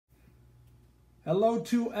Hello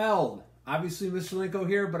to L. Obviously, Mr. Linko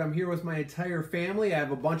here, but I'm here with my entire family. I have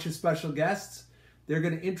a bunch of special guests. They're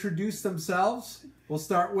going to introduce themselves. We'll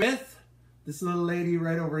start with this little lady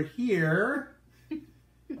right over here.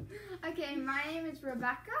 Okay, my name is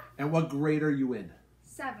Rebecca. And what grade are you in?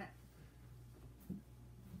 7th.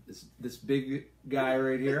 This big guy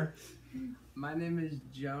right here. My name is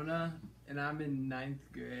Jonah, and I'm in 9th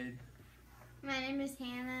grade. My name is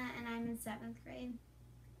Hannah, and I'm in 7th grade.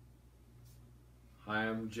 Hi,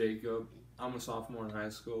 I'm Jacob. I'm a sophomore in high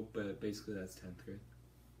school, but basically that's 10th grade.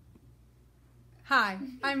 Hi,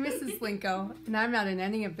 I'm Mrs. Linko, and I'm not in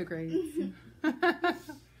any of the grades.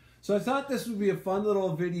 So I thought this would be a fun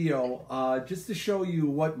little video just to show you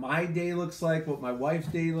what my day looks like, what my wife's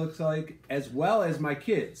day looks like, as well as my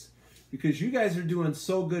kids. Because you guys are doing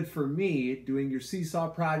so good for me, doing your seesaw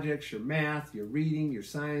projects, your math, your reading, your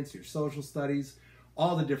science, your social studies,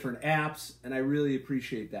 all the different apps, and I really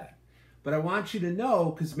appreciate that. But I want you to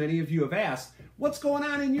know, because many of you have asked, what's going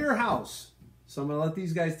on in your house? So I'm going to let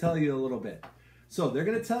these guys tell you a little bit. So they're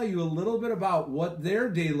going to tell you a little bit about what their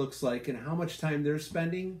day looks like and how much time they're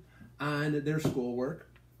spending on their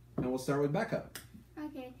schoolwork. And we'll start with Becca.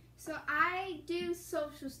 Okay, so I do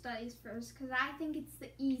social studies first because I think it's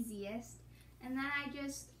the easiest. And then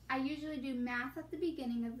I usually do math at the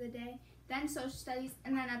beginning of the day, then social studies,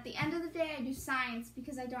 and then at the end of the day I do science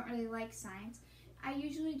because I don't really like science. I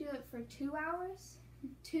usually do it for 2 hours,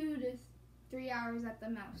 2 to 3 hours at the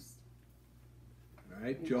most. All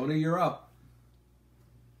right, Jonah, you're up.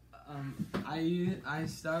 I usually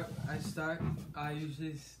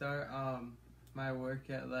start my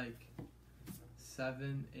work at like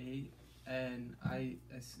 7, 8, and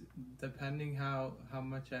depending how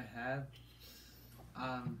much I have,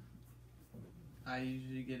 I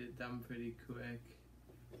usually get it done pretty quick.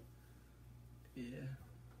 Yeah.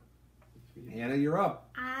 Hannah, you're up.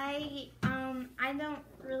 I don't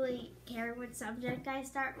really care what subject I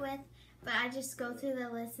start with, but I just go through the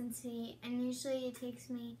list and see, and usually it takes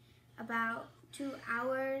me about 2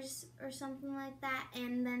 hours or something like that,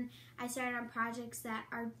 and then I start on projects that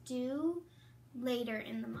are due later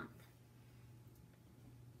in the month.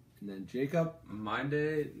 And then Jacob. My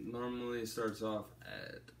day normally starts off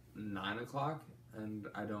at 9 o'clock, and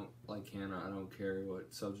I don't, like Hannah, I don't care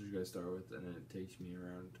what subject I start with, and it takes me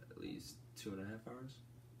around at least 2.5 hours.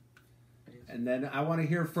 And then I want to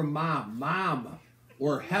hear from Mom,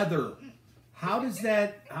 or Heather. How does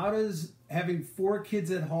having 4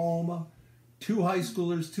 kids at home, 2 high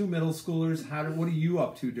schoolers, 2 middle schoolers, what are you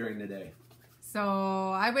up to during the day? So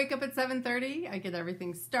I wake up at 7:30. I get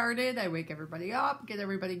everything started. I wake everybody up, get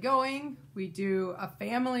everybody going. We do a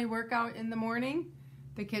family workout in the morning.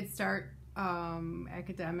 The kids start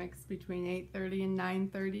academics between 8:30 and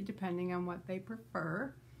 9:30, depending on what they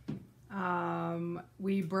prefer.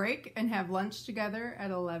 We break and have lunch together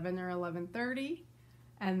at 11 or 11:30.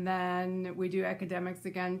 And then we do academics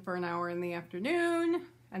again for an hour in the afternoon.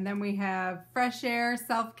 And then we have fresh air,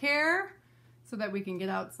 self-care, so that we can get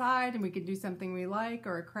outside and we can do something we like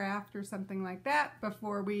or a craft or something like that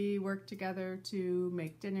before we work together to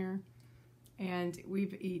make dinner. And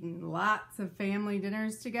we've eaten lots of family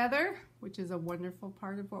dinners together, which is a wonderful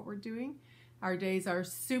part of what we're doing. Our days are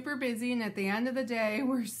super busy, and at the end of the day,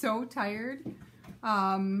 we're so tired.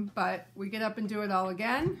 But we get up and do it all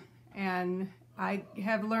again. And I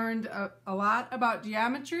have learned a lot about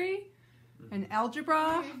geometry and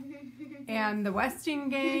algebra and the Westing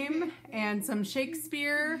game and some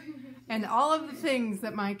Shakespeare and all of the things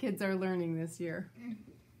that my kids are learning this year.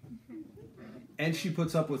 And she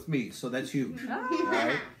puts up with me, so that's huge. All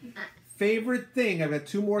right. Favorite thing, I've got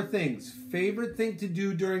 2 more things. Favorite thing to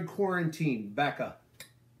do during quarantine, Becca.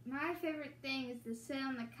 My favorite thing is to sit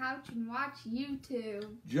on the couch and watch YouTube.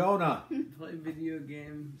 Jonah. Play video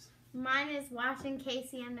games. Mine is watching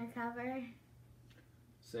Casey Undercover.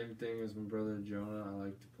 Same thing as my brother Jonah, I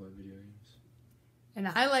like to play video games. And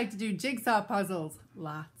I like to do jigsaw puzzles.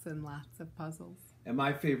 Lots and lots of puzzles. And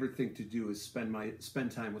my favorite thing to do is spend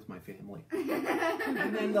time with my family.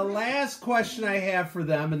 And then the last question I have for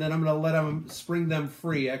them, and then I'm going to let them spring them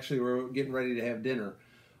free. Actually, we're getting ready to have dinner.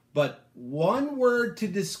 But one word to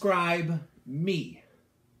describe me.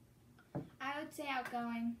 I would say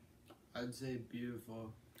outgoing. I'd say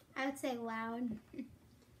beautiful. I would say loud.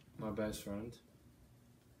 My best friend.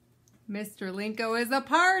 Mr. Linko is a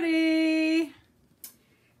party.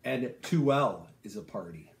 And 2L is a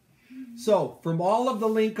party. So, from all of the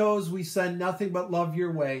Linkos, we send nothing but love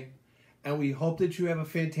your way. And we hope that you have a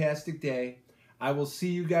fantastic day. I will see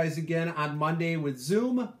you guys again on Monday with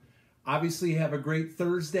Zoom. Obviously, have a great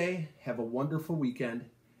Thursday. Have a wonderful weekend.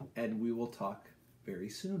 And we will talk very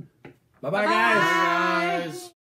soon. Bye-bye, guys. Bye.